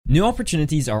New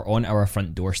opportunities are on our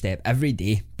front doorstep every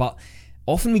day, but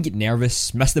often we get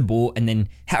nervous, miss the boat, and then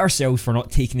hit ourselves for not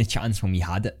taking the chance when we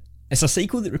had it. It's a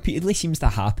cycle that repeatedly seems to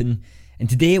happen, and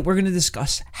today we're going to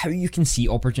discuss how you can see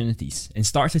opportunities and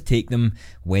start to take them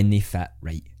when they fit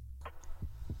right.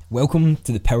 Welcome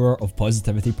to the Power of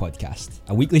Positivity podcast,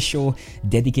 a weekly show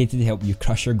dedicated to help you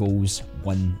crush your goals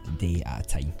one day at a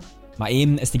time. My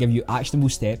aim is to give you actionable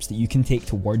steps that you can take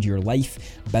toward your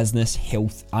life, business,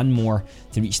 health, and more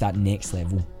to reach that next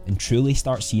level and truly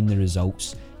start seeing the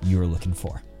results you're looking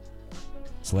for.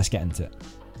 So let's get into it.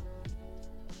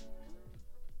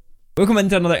 Welcome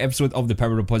into another episode of the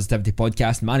Power of Positivity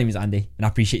podcast. My name is Andy, and I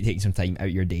appreciate you taking some time out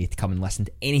of your day to come and listen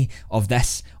to any of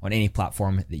this on any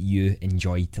platform that you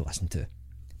enjoy to listen to.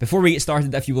 Before we get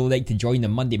started, if you would like to join the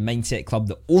Monday Mindset Club,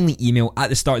 the only email at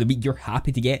the start of the week you're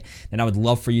happy to get, then I would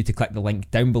love for you to click the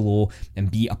link down below and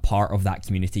be a part of that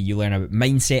community. You learn about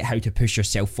mindset, how to push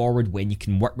yourself forward, when you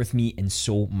can work with me, and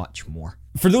so much more.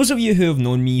 For those of you who have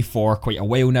known me for quite a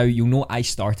while now, you'll know I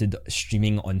started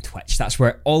streaming on Twitch. That's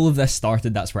where all of this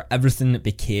started. That's where everything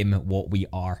became what we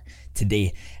are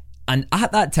today. And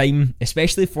at that time,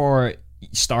 especially for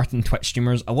starting Twitch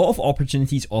streamers, a lot of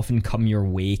opportunities often come your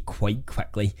way quite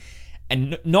quickly.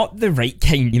 And not the right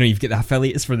kind. You know, you've got the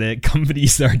affiliates for the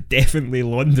companies that are definitely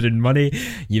laundering money.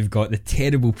 You've got the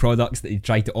terrible products that they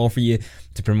try to offer you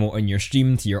to promote on your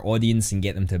stream to your audience and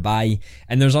get them to buy.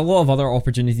 And there's a lot of other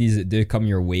opportunities that do come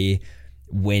your way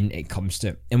when it comes to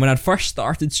it. And when I first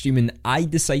started streaming, I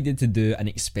decided to do an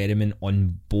experiment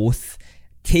on both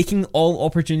taking all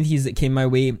opportunities that came my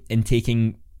way and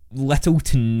taking little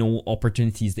to no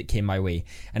opportunities that came my way.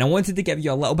 And I wanted to give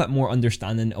you a little bit more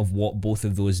understanding of what both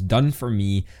of those done for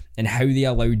me and how they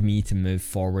allowed me to move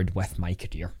forward with my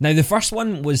career. Now, the first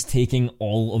one was taking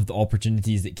all of the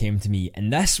opportunities that came to me,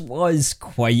 and this was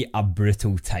quite a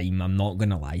brutal time, I'm not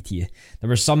gonna lie to you. There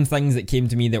were some things that came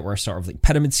to me that were sort of like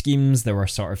pyramid schemes, there were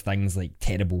sort of things like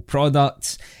terrible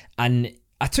products, and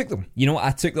I took them. I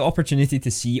took the opportunity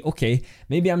to see, okay,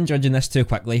 maybe I'm judging this too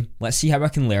quickly. Let's see how I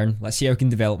can learn. Let's see how I can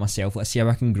develop myself. Let's see how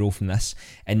I can grow from this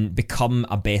and become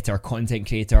a better content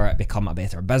creator, become a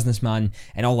better businessman,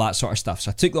 and all that sort of stuff. So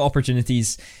I took the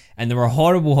opportunities, and there were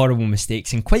horrible, horrible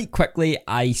mistakes. And quite quickly,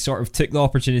 I sort of took the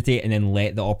opportunity and then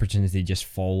let the opportunity just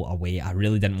fall away. I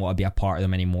really didn't want to be a part of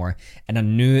them anymore. And I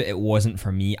knew it wasn't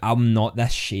for me. I'm not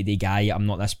this shady guy. I'm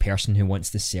not this person who wants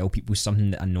to sell people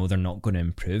something that I know they're not going to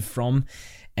improve from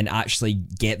and actually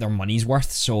get their money's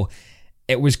worth. So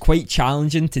it was quite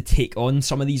challenging to take on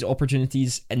some of these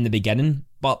opportunities in the beginning,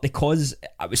 but because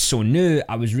I was so new,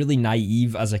 I was really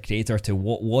naive as a creator to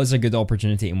what was a good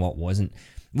opportunity and what wasn't.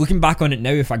 Looking back on it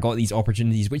now, if I got these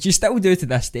opportunities, which you still do to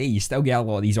this day, you still get a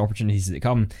lot of these opportunities that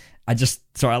come, I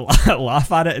just sort of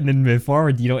laugh at it and then move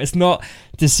forward. It's not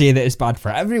to say that it's bad for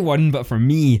everyone, but for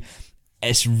me,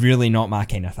 it's really not my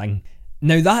kind of thing.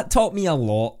 Now, that taught me a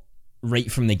lot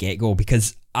right from the get-go,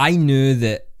 because I knew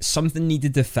that something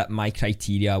needed to fit my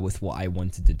criteria with what I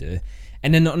wanted to do.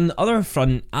 And then on the other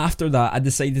front, after that, I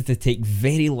decided to take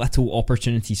very little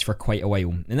opportunities for quite a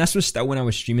while. And this was still when I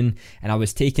was streaming, and I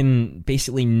was taking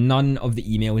basically none of the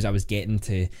emails I was getting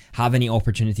to have any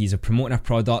opportunities of promoting a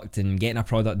product and getting a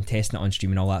product and testing it on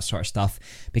stream and all that sort of stuff,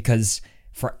 because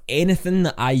for anything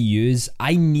that I use,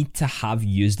 I need to have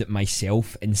used it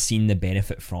myself and seen the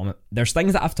benefit from it. There's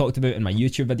things that I've talked about in my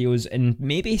YouTube videos, and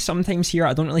maybe sometimes here,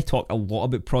 I don't really talk a lot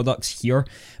about products here,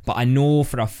 but I know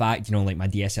for a fact, like my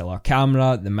DSLR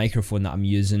camera, the microphone that I'm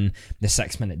using, the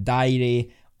 6-minute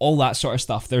diary, all that sort of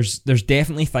stuff. There's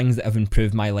definitely things that have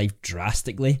improved my life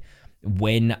drastically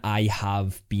when I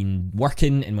have been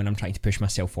working and when I'm trying to push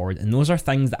myself forward. And those are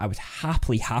things that I would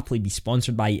happily be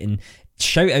sponsored by and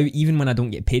shout out even when I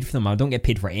don't get paid for them. I don't get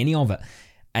paid for any of it.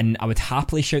 And I would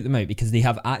happily shout them out because they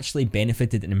have actually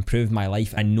benefited and improved my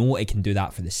life. I know I can do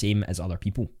that for the same as other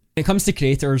people. When it comes to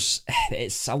creators,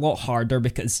 it's a lot harder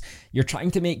because you're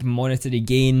trying to make monetary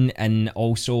gain and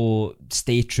also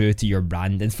stay true to your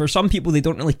brand. And for some people, they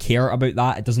don't really care about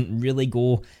that. It doesn't really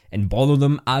go and bother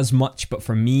them as much. But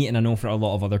for me, and I know for a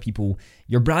lot of other people,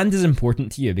 your brand is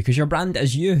important to you because your brand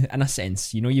is you in a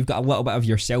sense. You've got a little bit of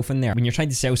yourself in there. When you're trying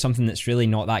to sell something that's really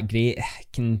not that great,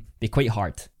 it can be quite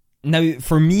hard. Now,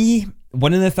 for me,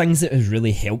 one of the things that has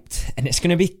really helped, and it's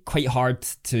going to be quite hard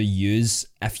to use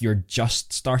if you're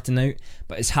just starting out,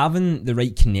 but it's having the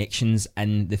right connections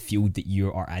in the field that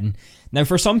you are in. Now,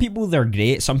 for some people, they're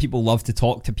great. Some people love to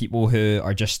talk to people who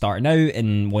are just starting out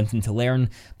and wanting to learn.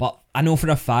 But I know for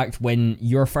a fact when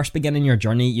you're first beginning your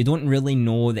journey, you don't really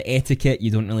know the etiquette.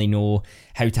 You don't really know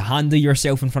how to handle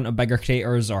yourself in front of bigger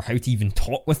creators or how to even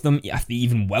talk with them, if they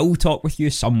even will talk with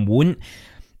you. Some won't.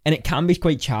 And it can be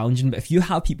quite challenging, but if you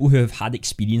have people who have had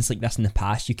experience like this in the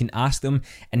past, you can ask them,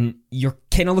 and you're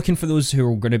kind of looking for those who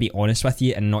are going to be honest with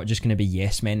you and not just going to be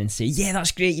yes men and say, yeah,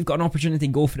 that's great, you've got an opportunity,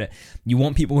 go for it. You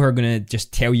want people who are going to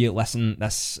just tell you, listen,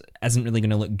 this isn't really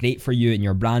going to look great for you and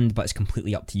your brand, but it's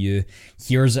completely up to you.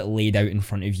 Here's it laid out in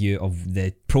front of you of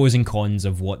the pros and cons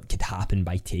of what could happen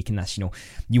by taking this.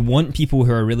 You want people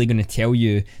who are really going to tell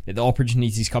you that the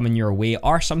opportunities coming your way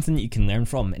are something that you can learn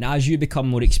from. And as you become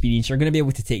more experienced, you're going to be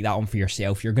able to take that on for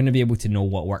yourself. You're going to be able to know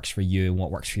what works for you and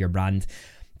what works for your brand.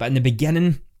 But in the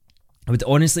beginning, I would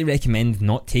honestly recommend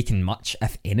not taking much,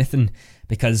 if anything,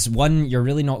 because one, you're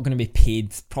really not going to be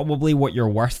paid probably what you're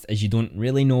worth, as you don't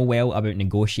really know well about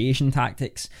negotiation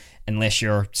tactics unless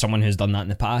you're someone who's done that in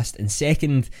the past. And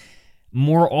second,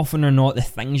 more often or not, the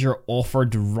things you're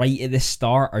offered right at the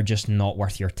start are just not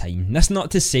worth your time. That's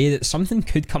not to say that something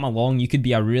could come along. You could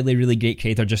be a really, really great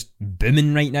creator just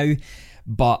booming right now,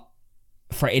 but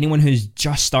for anyone who's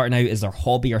just starting out as their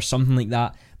hobby or something like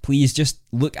that, please just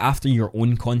look after your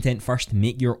own content first.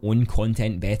 Make your own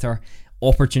content better.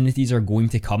 Opportunities are going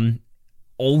to come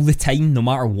all the time, no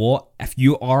matter what. If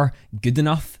you are good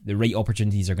enough, the right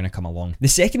opportunities are going to come along. The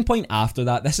second point after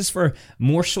that, this is for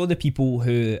more so the people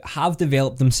who have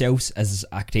developed themselves as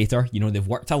a creator. They've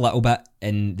worked a little bit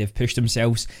and they've pushed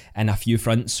themselves in a few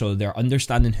fronts, so they're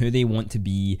understanding who they want to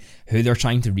be, who they're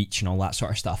trying to reach and all that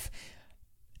sort of stuff.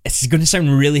 It's going to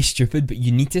sound really stupid, but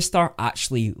you need to start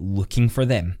actually looking for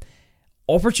them.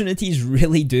 Opportunities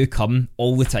really do come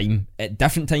all the time at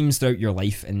different times throughout your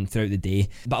life and throughout the day,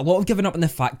 but a lot of giving up on the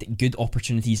fact that good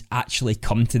opportunities actually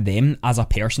come to them as a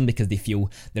person because they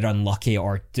feel they're unlucky,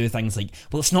 or do things like,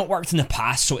 well, it's not worked in the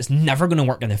past, so it's never going to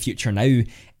work in the future now,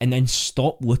 and then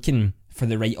stop looking for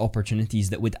the right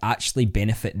opportunities that would actually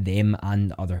benefit them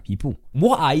and other people.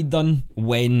 What I'd done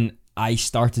when I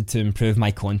started to improve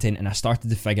my content and I started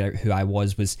to figure out who I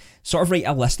was sort of write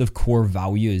a list of core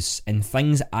values and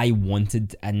things I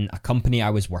wanted in a company I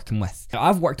was working with. Now,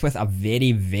 I've worked with a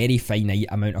very, very finite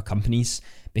amount of companies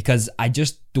because I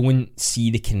just don't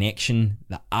see the connection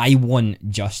that I want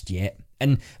just yet.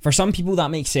 And for some people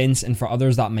that makes sense, and for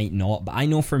others that might not. But I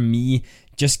know for me,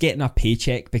 just getting a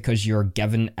paycheck because you're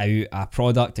giving out a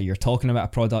product or you're talking about a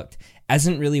product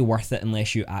isn't really worth it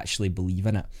unless you actually believe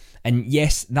in it. And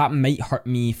yes, that might hurt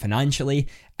me financially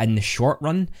in the short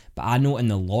run, but I know in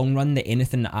the long run that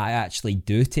anything that I actually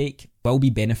do take will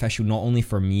be beneficial not only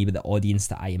for me, but the audience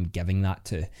that I am giving that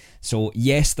to. So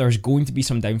yes, there's going to be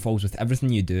some downfalls with everything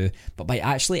you do, but by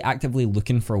actually actively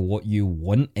looking for what you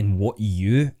want and what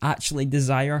you actually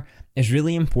desire is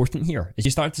really important here, as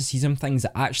you start to see some things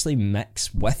that actually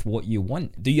mix with what you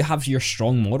want. Do you have your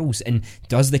strong morals, and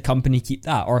does the company keep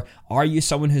that? Or are you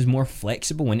someone who's more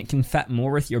flexible and it can fit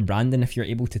more with your branding if you're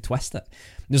able to twist it?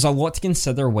 There's a lot to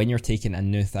consider when you're taking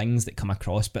in new things that come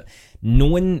across, but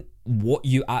knowing what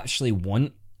you actually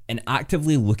want and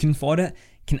actively looking for it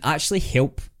can actually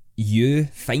help you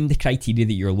find the criteria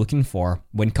that you're looking for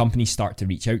when companies start to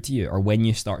reach out to you or when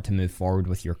you start to move forward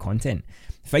with your content.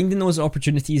 Finding those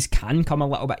opportunities can come a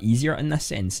little bit easier in this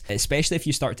sense, especially if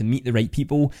you start to meet the right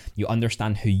people, you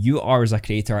understand who you are as a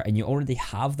creator, and you already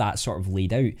have that sort of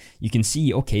laid out. You can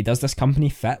see, okay, does this company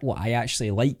fit what I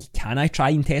actually like? Can I try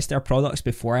and test their products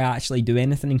before I actually do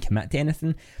anything and commit to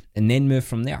anything? And then move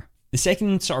from there. The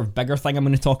second sort of bigger thing I'm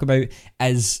going to talk about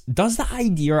is, does the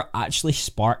idea actually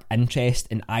spark interest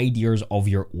and ideas of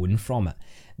your own from it?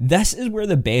 This is where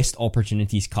the best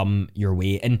opportunities come your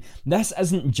way. And this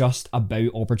isn't just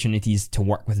about opportunities to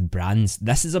work with brands.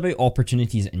 This is about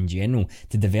opportunities in general,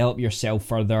 to develop yourself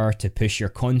further, to push your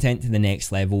content to the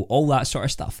next level, all that sort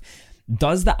of stuff.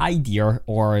 Does the idea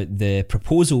or the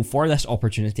proposal for this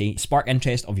opportunity spark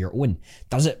interest of your own?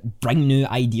 Does it bring new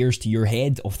ideas to your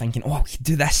head of thinking, oh, we could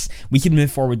do this, we could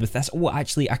move forward with this, oh,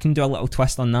 actually, I can do a little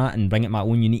twist on that and bring it my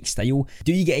own unique style?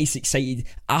 Do you get as excited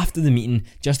after the meeting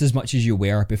just as much as you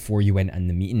were before you went in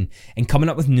the meeting? And coming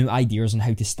up with new ideas on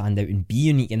how to stand out and be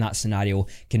unique in that scenario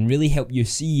can really help you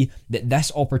see that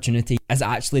this opportunity is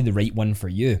actually the right one for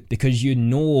you, because you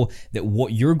know that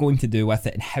what you're going to do with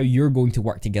it and how you're going to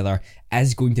work together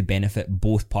is going to benefit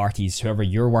both parties, whoever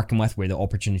you're working with, where the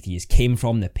opportunities came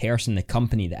from, the person, the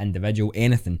company, the individual,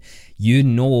 anything. You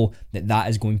know that that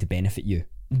is going to benefit you.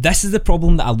 This is the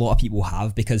problem that a lot of people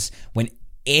have, because when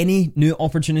any new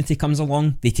opportunity comes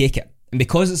along, they take it. And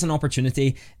because it's an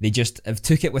opportunity, they just have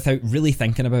took it without really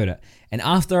thinking about it. And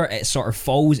after it sort of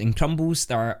falls and crumbles,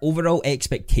 their overall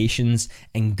expectations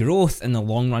and growth in the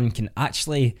long run can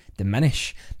actually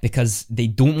diminish because they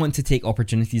don't want to take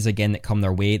opportunities again that come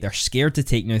their way. They're scared to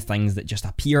take new things that just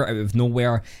appear out of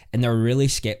nowhere, and they're really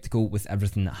skeptical with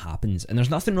everything that happens. And there's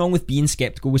nothing wrong with being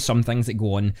skeptical with some things that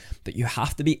go on, but you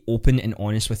have to be open and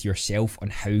honest with yourself on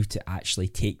how to actually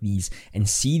take these and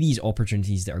see these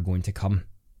opportunities that are going to come.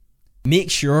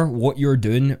 Make sure what you're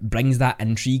doing brings that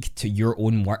intrigue to your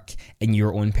own work and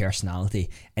your own personality,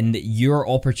 and that your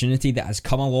opportunity that has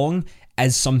come along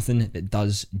is something that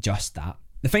does just that.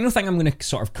 The final thing I'm going to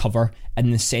sort of cover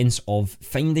in the sense of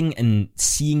finding and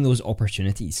seeing those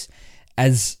opportunities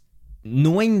is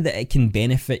knowing that it can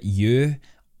benefit you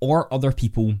or other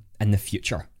people in the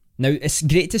future. Now, it's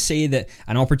great to say that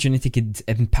an opportunity could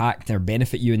impact or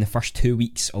benefit you in the first 2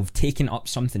 weeks of taking up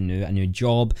something new, a new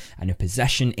job, a new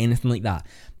position, anything like that.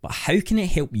 But how can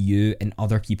it help you and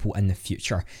other people in the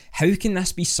future? How can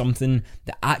this be something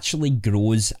that actually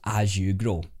grows as you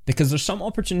grow? Because there's some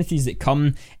opportunities that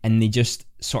come and they just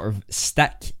sort of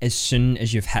stick as soon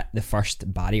as you've hit the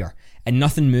first barrier and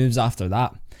nothing moves after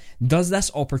that. Does this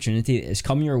opportunity that has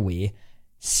come your way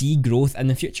see growth in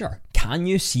the future? Can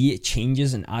you see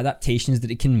changes and adaptations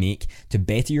that it can make to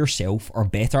better yourself or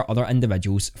better other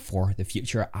individuals for the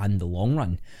future and the long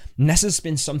run? And this has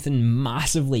been something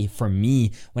massively for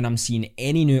me when I'm seeing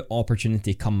any new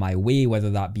opportunity come my way, whether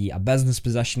that be a business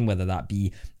position, whether that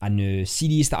be a new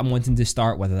series that I'm wanting to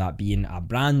start, whether that be in a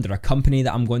brand or a company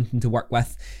that I'm wanting to work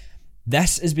with.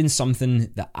 This has been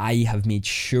something that I have made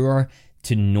sure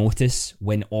to notice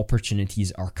when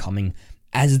opportunities are coming.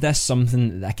 Is this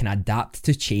something that I can adapt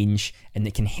to change and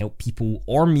that can help people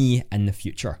or me in the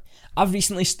future? I've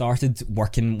recently started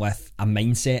working with a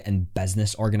mindset and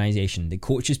business organization that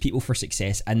coaches people for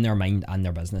success in their mind and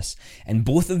their business. And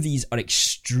both of these are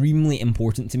extremely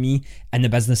important to me in the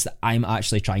business that I'm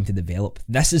actually trying to develop.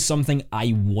 This is something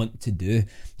I want to do.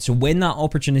 So when that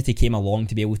opportunity came along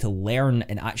to be able to learn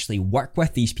and actually work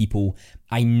with these people,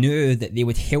 I knew that they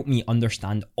would help me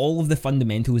understand all of the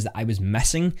fundamentals that I was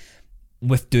missing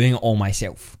with doing it all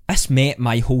myself. This met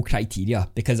my whole criteria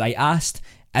because I asked,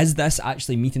 is this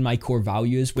actually meeting my core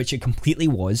values, which it completely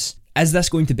was? Is this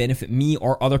going to benefit me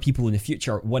or other people in the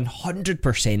future?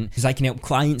 100%, because I can help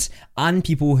clients and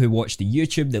people who watch the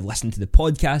YouTube, they listen to the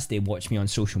podcast, they watch me on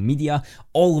social media,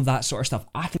 all of that sort of stuff.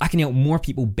 I can help more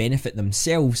people benefit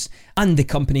themselves, and the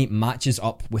company matches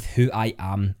up with who I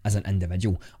am as an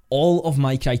individual. All of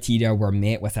my criteria were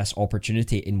met with this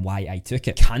opportunity and why I took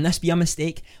it. Can this be a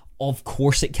mistake? Of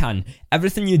course it can.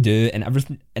 Everything you do and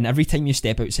every time you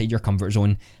step outside your comfort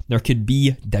zone, there could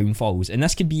be downfalls. And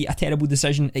this could be a terrible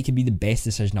decision. It could be the best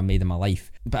decision I've made in my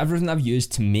life. But everything I've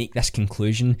used to make this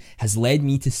conclusion has led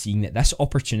me to seeing that this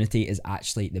opportunity is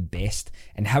actually the best.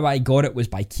 And how I got it was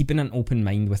by keeping an open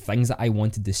mind with things that I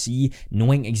wanted to see,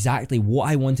 knowing exactly what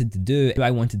I wanted to do, who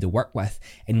I wanted to work with,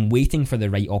 and waiting for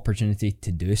the right opportunity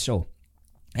to do so.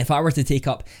 If I were to take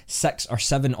up 6 or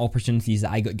 7 opportunities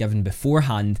that I got given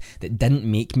beforehand that didn't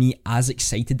make me as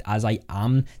excited as I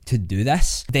am to do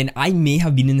this, then I may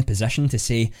have been in the position to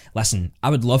say, listen, I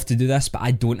would love to do this, but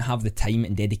I don't have the time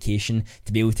and dedication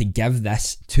to be able to give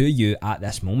this to you at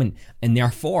this moment, and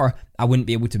therefore I wouldn't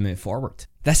be able to move forward.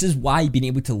 This is why being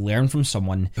able to learn from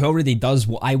someone who already does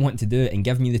what I want to do and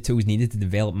give me the tools needed to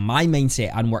develop my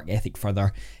mindset and work ethic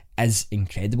further is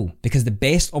incredible, because the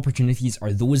best opportunities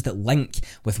are those that link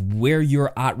with where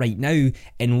you're at right now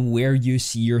and where you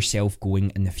see yourself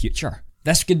going in the future.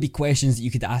 This could be questions that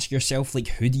you could ask yourself, like,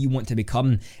 who do you want to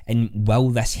become, and will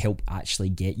this help actually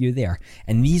get you there?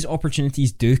 And these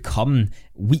opportunities do come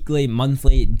weekly,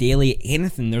 monthly, daily,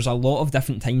 anything. There's a lot of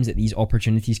different times that these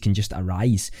opportunities can just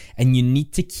arise, and you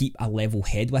need to keep a level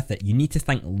head with it. You need to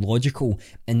think logical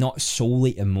and not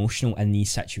solely emotional in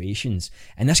these situations.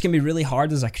 And this can be really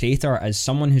hard as a creator, as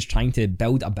someone who's trying to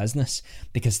build a business,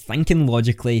 because thinking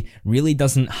logically really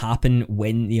doesn't happen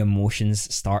when the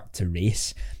emotions start to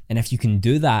race. And if you can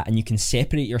do that and you can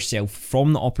separate yourself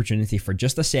from the opportunity for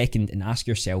just a second and ask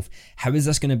yourself, how is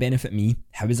this going to benefit me?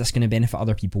 How is this going to benefit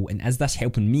other people? And is this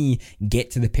helping me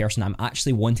get to the person I'm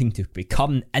actually wanting to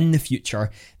become in the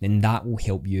future? Then that will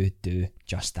help you do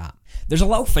just that. There's a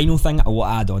little final thing I want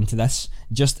to add on to this,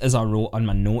 just as I wrote on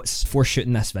my notes for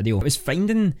shooting this video. It was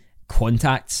finding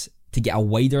contacts to get a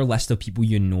wider list of people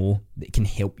you know that can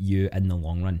help you in the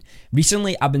long run.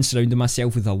 Recently, I've been surrounding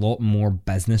myself with a lot more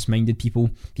business-minded people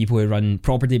who run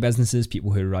property businesses,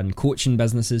 people who run coaching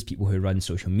businesses, people who run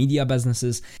social media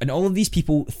businesses, and all of these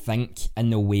people think in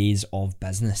the ways of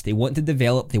business. They want to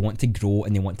develop, they want to grow,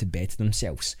 and they want to better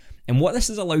themselves. And what this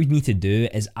has allowed me to do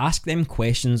is ask them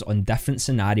questions on different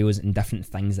scenarios and different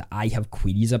things that I have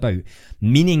queries about,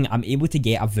 meaning I'm able to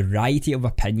get a variety of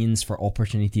opinions for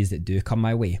opportunities that do come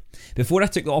my way. Before I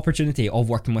took the opportunity of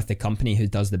working with the company who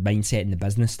does the mindset and the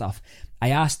business stuff, I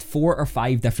asked 4 or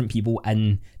 5 different people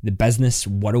in the business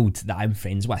world that I'm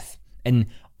friends with. And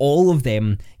all of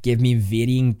them gave me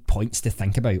varying points to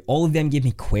think about. All of them gave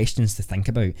me questions to think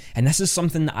about. And this is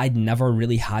something that I'd never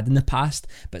really had in the past,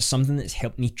 but something that's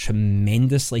helped me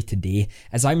tremendously today,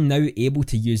 as I'm now able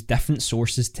to use different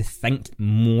sources to think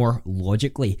more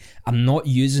logically. I'm not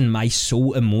using my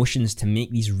sole emotions to make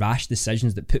these rash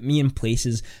decisions that put me in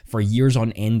places for years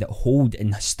on end that hold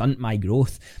and stunt my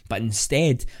growth, but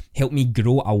instead help me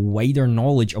grow a wider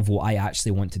knowledge of what I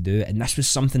actually want to do. And this was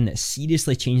something that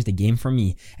seriously changed the game for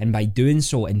me. And by doing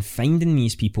so and finding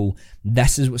these people,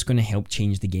 this is what's going to help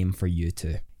change the game for you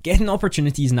too. Getting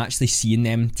opportunities and actually seeing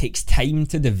them takes time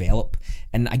to develop.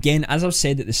 And again, as I've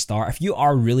said at the start, if you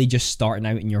are really just starting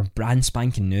out and you're brand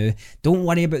spanking new, don't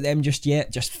worry about them just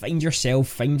yet. Just find yourself,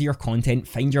 find your content,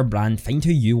 find your brand, find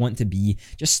who you want to be.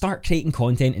 Just start creating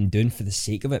content and doing for the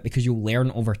sake of it, because you'll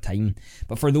learn over time.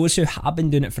 But for those who have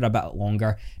been doing it for a bit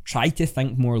longer, try to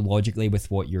think more logically with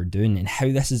what you're doing and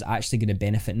how this is actually going to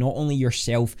benefit not only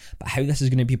yourself, but how this is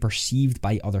going to be perceived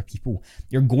by other people.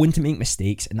 You're going to make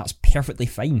mistakes, and that's perfectly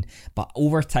fine. But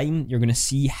over time, you're going to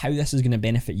see how this is going to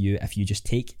benefit you if you just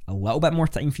take a little bit more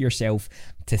time for yourself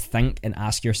to think and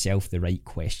ask yourself the right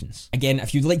questions. Again,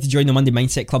 if you'd like to join the Monday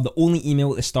Mindset Club, the only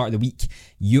email at the start of the week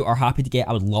you are happy to get,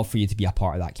 I would love for you to be a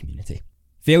part of that community.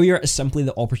 Failure is simply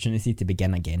the opportunity to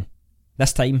begin again.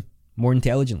 This time, more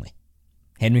intelligently.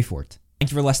 Henry Ford.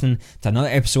 Thank you for listening to another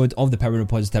episode of the Power of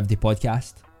Positivity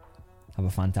podcast. Have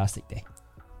a fantastic day.